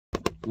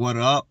What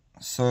up?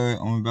 So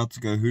I'm about to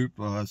go hoop.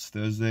 It's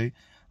Thursday.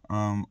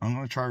 I'm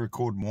gonna try to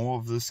record more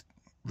of this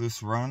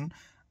run.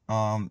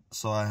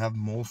 So I have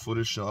more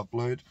footage to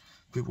upload.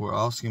 People were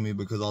asking me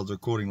because I was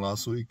recording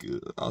last week,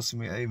 asking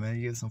me, "Hey man,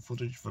 you get some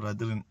footage?" But I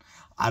didn't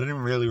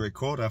really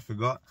record. I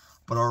forgot.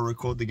 But I'll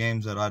record the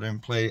games that I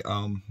didn't play.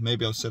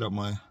 Maybe I'll set up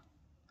my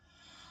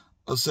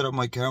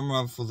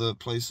camera for the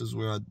places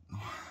where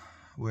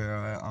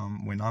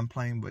when I'm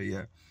playing. But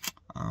yeah,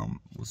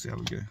 we'll see how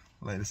we go.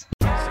 Latest.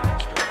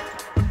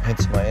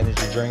 Hence my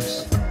energy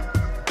drinks.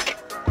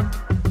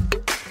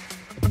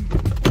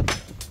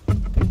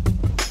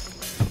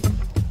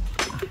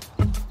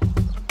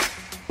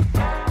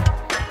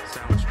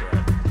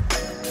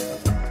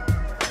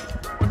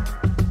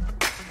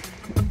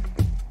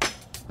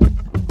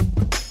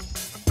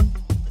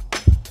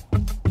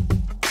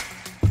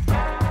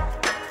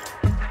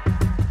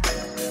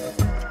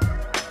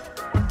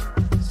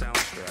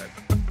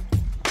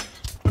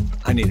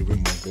 I need to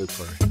bring my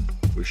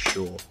GoPro for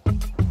sure.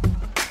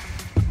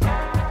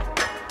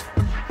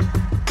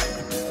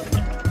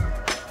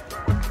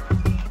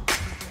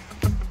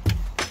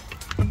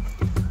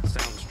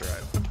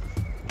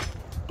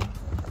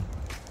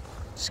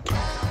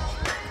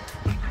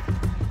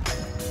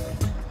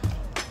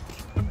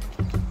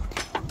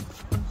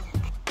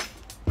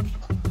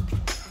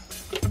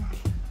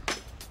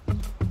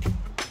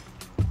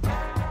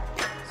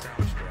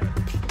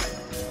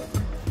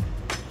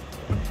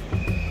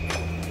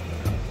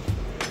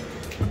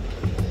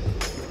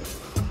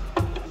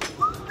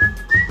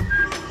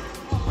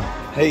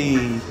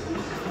 Hey.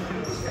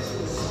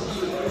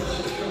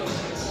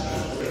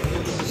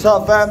 What's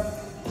up, fam?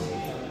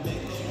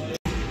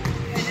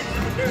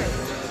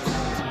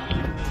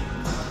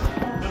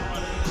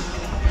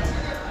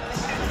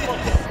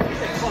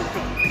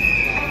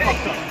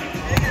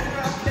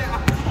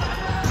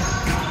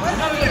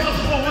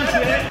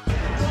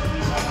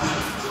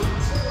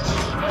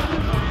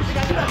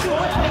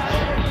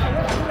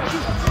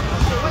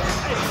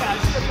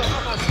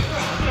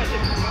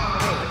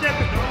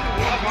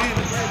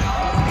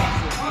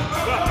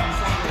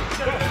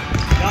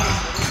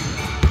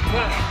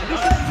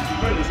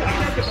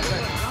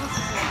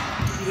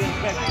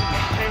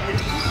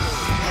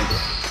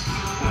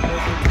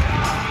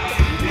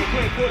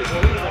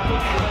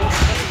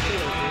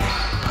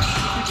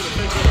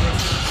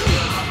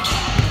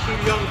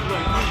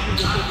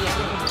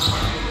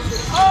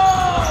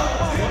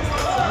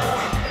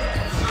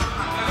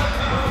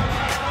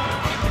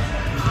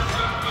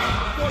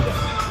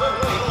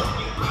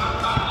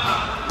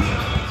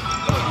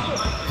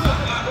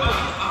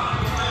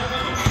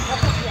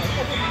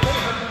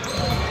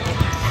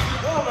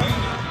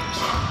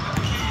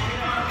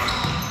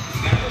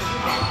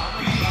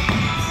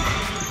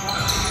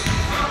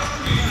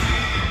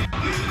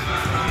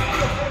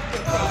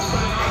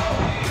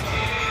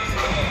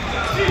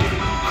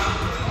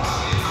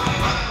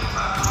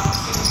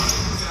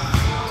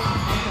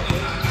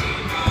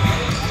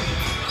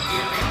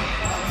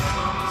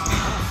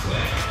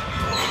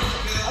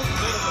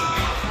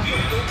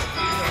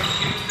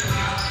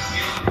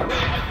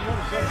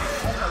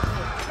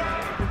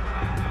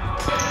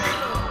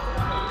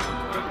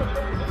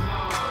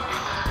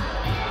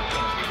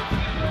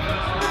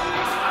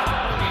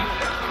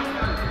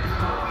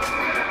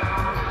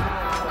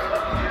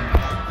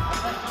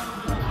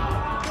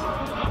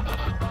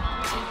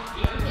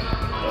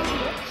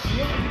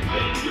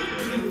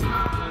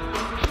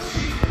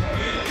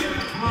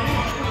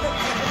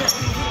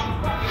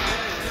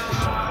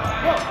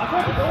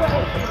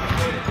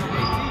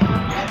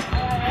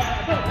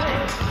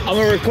 I'm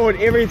gonna record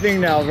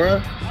everything now,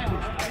 bro.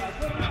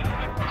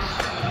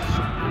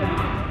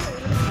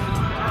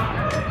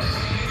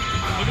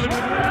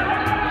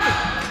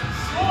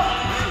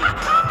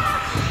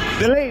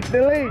 Delete.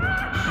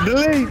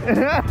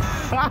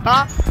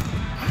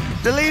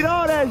 Delete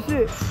all that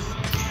shit.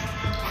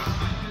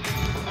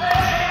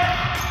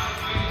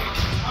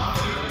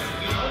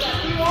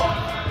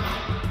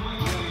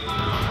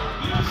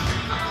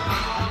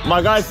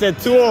 My guy said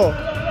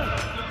 2-0.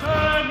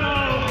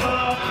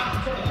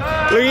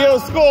 Look at your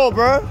score,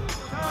 bro.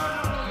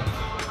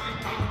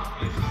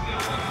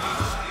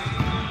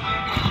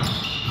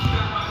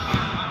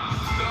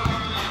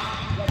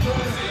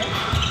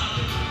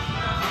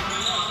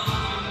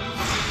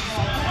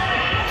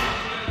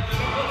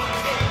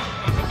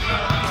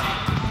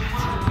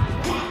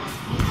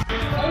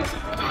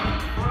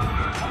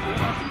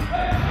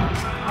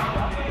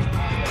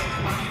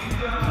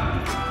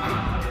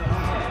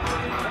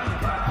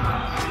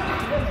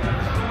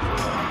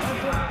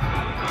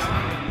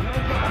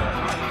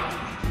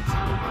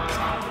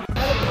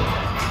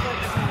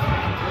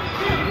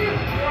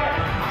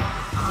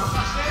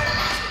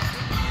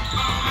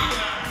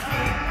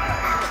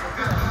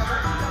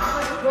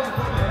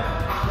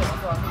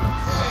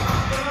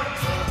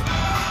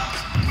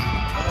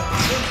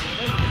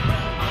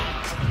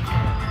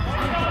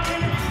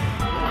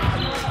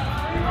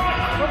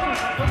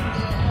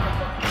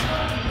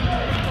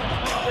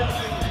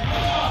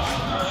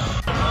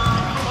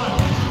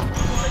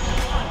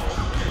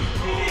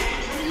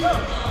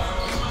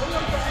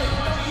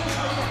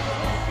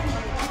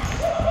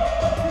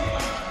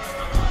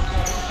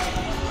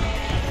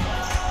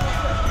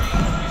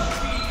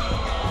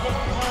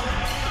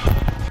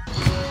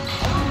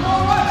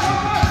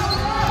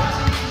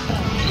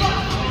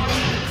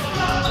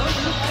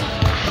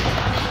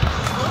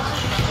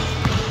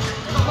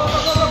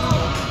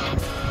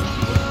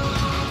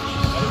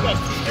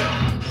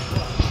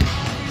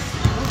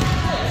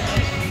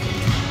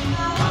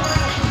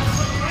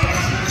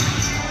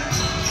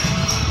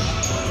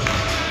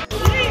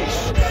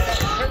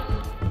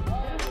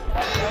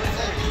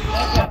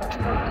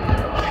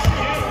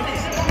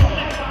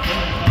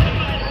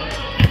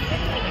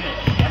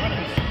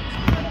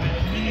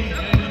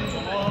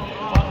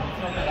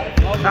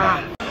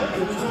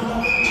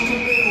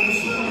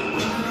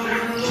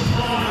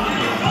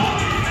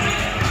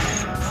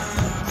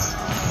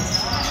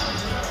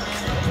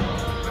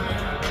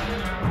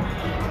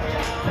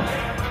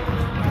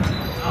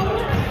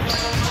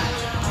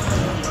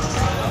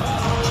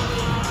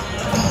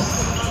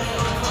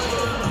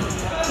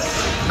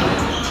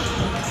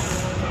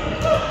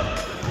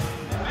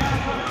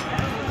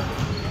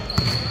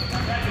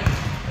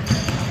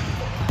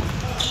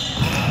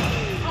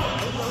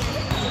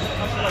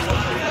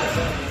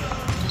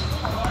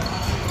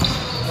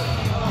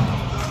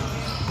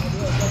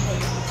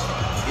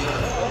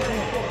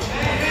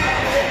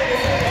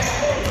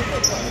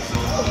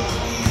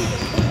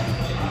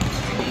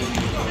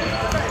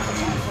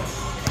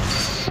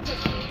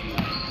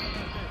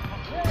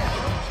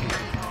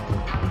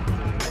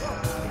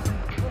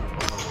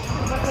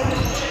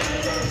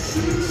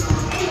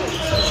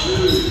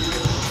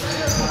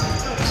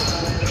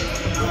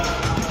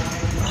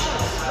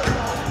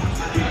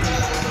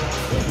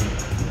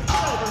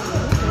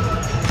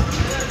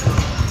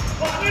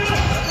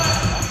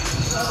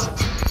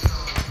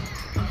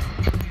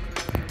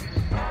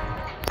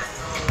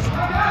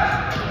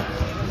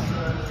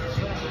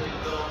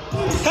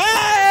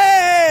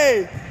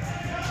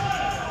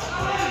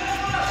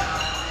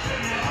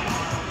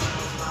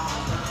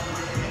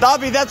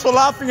 Dobby, that's for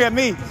laughing at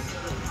me.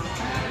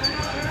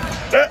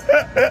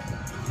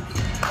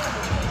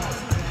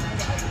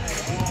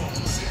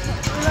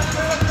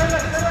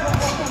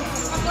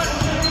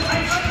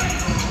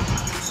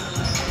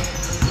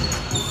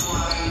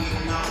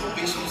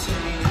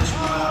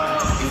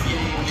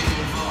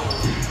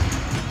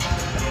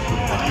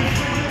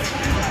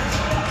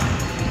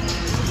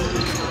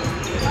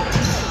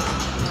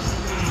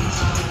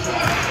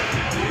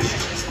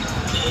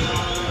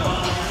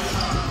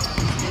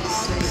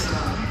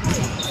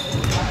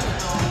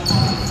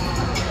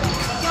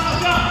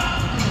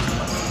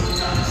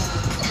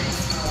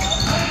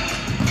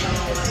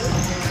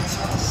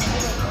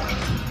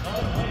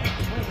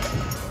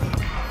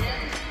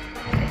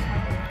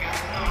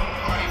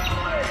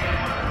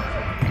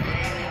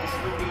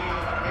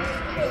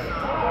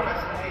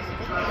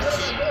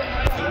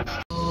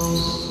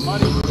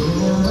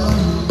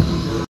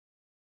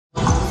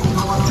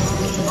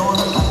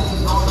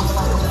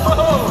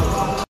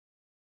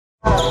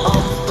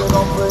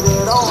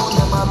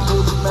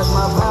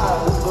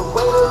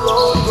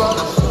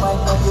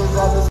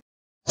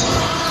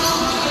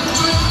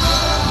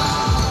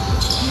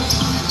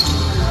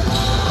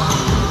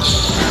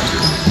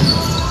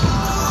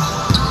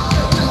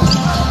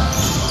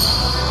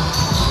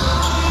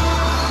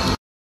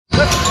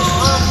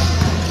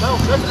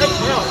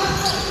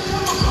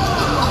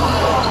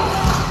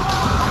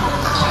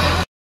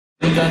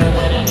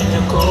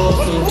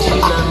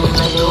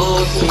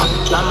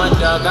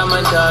 I'm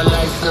a dog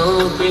like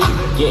Snoopy,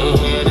 getting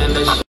head in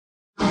the shit.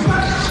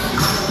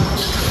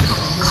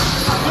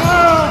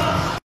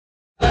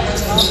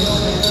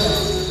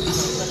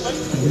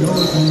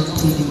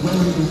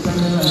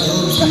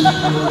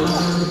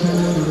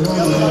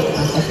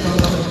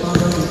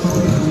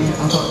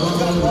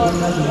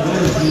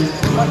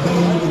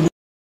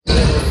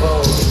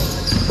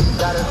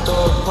 Gotta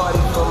throw a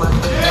party for my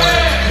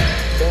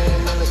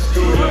band in the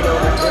studio.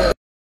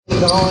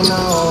 Going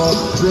on,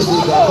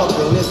 really got up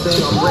in this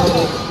thing, I'm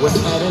ready. What's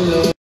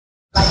happening?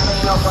 Like me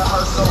on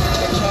rehearsal,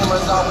 the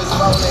camera's always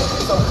rolling.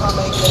 So come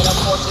and get a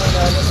portion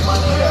of this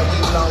money that we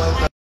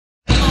blowing.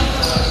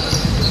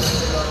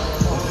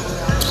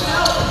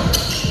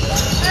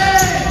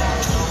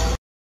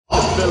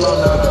 Still on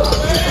the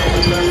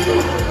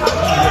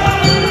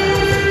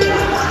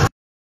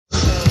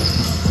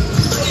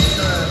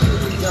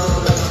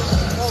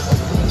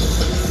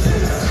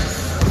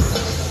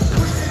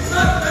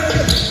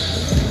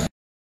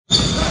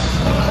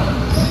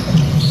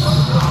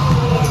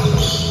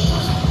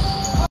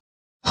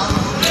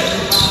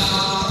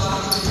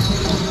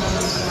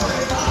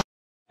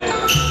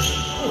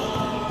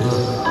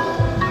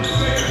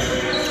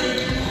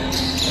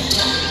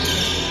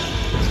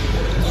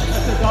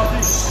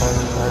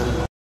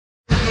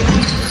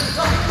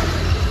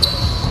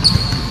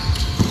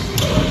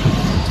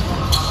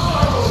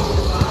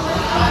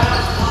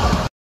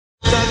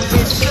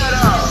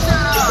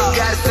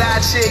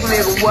chick,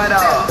 nigga, what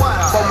up?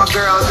 For my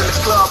girls in the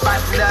club, I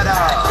nut up.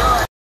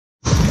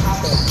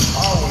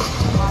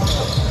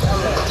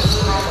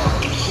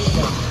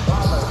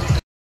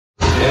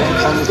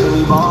 Yeah, tell me to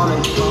be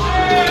ballin'.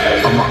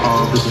 I'm a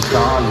bitch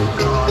solid.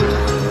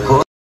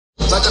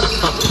 Like a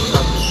sucker,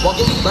 walk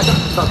it like a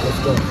sucker,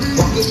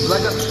 walk it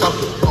like a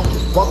sucker,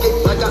 walk it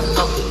like a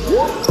sucker,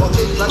 walk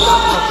it like a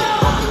sucker,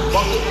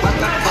 walk it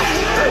like a sucker,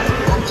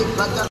 walk it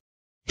like a.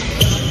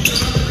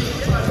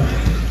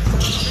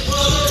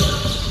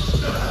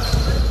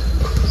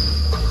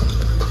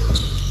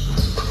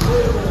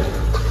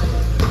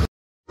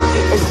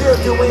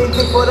 Do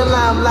anything for the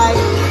limelight,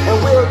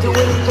 and we'll do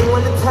anything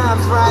when the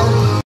time's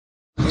right.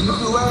 And if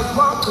you ask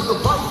why, cause the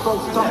white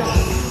folks talk.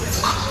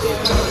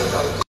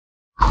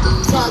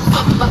 Tell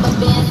about the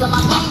bands of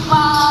my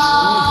people.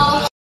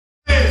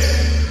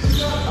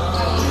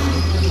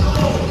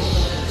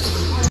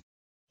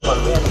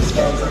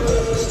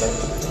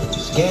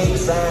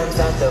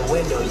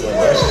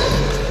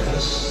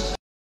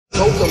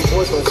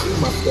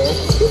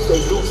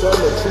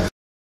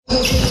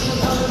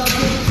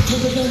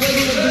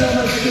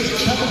 So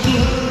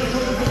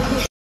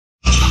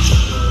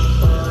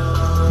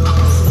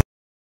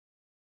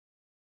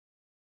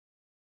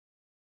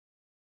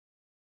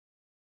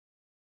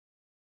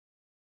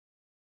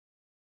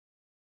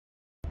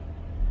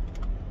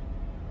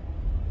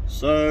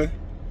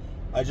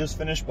I just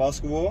finished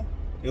basketball.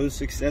 It was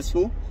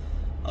successful.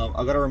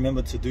 I gotta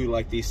remember to do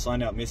like these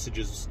sign out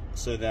messages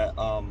so that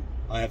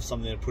I have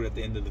something to put at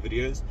the end of the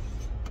videos.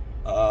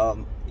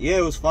 Yeah,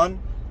 it was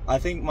fun. I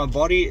think my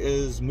body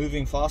is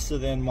moving faster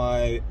than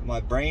my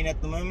brain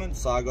at the moment,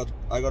 so I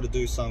got to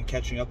do some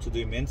catching up to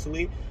do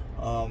mentally.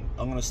 I'm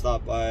gonna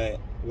start by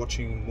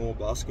watching more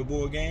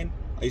basketball again.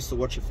 I used to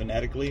watch it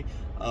fanatically,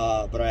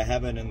 but I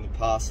haven't in the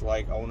past,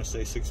 like, I want to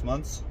say 6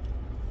 months.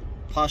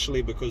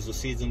 Partially because the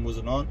season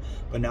wasn't on,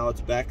 but now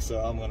it's back, so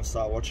I'm gonna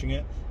start watching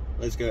it.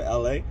 Let's go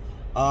LA.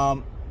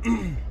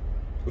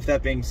 With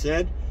that being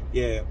said,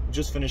 yeah,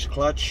 just finished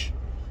clutch.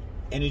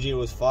 Energy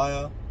was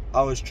fire.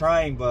 I was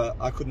trying, but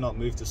I could not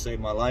move to save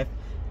my life.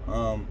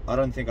 I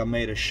don't think I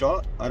made a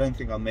shot. I don't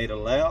think I made a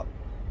layup.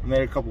 I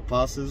made a couple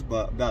passes,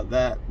 but about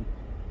that,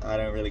 I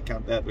don't really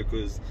count that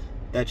because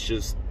that's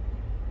just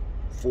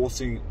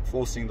forcing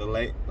the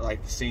lane, like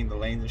seeing the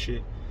lanes and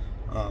shit.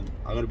 I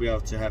gotta be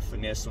able to have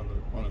finesse on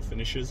the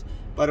finishes,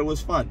 but it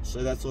was fun,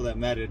 so that's all that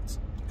mattered.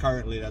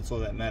 Currently, that's all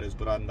that matters.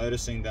 But I'm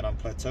noticing that I'm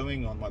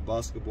plateauing on my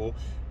basketball,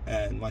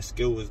 and my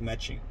skill is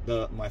matching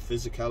my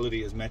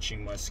physicality is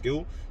matching my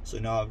skill. So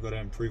now I've got to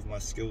improve my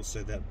skill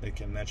so that they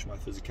can match my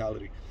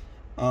physicality.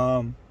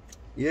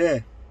 Yeah,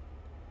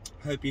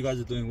 hope you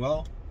guys are doing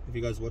well. If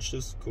you guys watched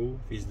this, cool.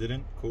 If you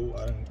didn't, cool.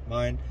 I don't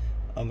mind.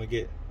 I'm gonna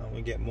get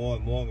more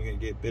and more. I'm gonna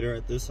get better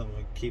at this. I'm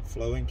gonna keep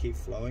flowing.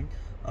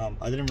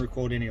 I didn't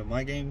record any of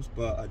my games,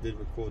 but I did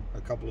record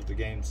a couple of the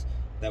games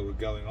that were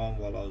going on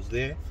while I was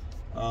there.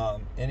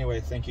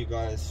 Anyway, thank you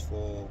guys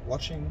for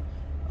watching.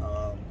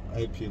 I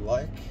hope you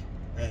like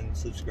and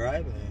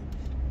subscribe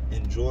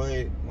and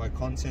enjoy my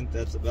content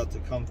that's about to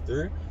come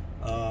through,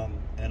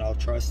 and I'll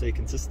try to stay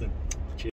consistent.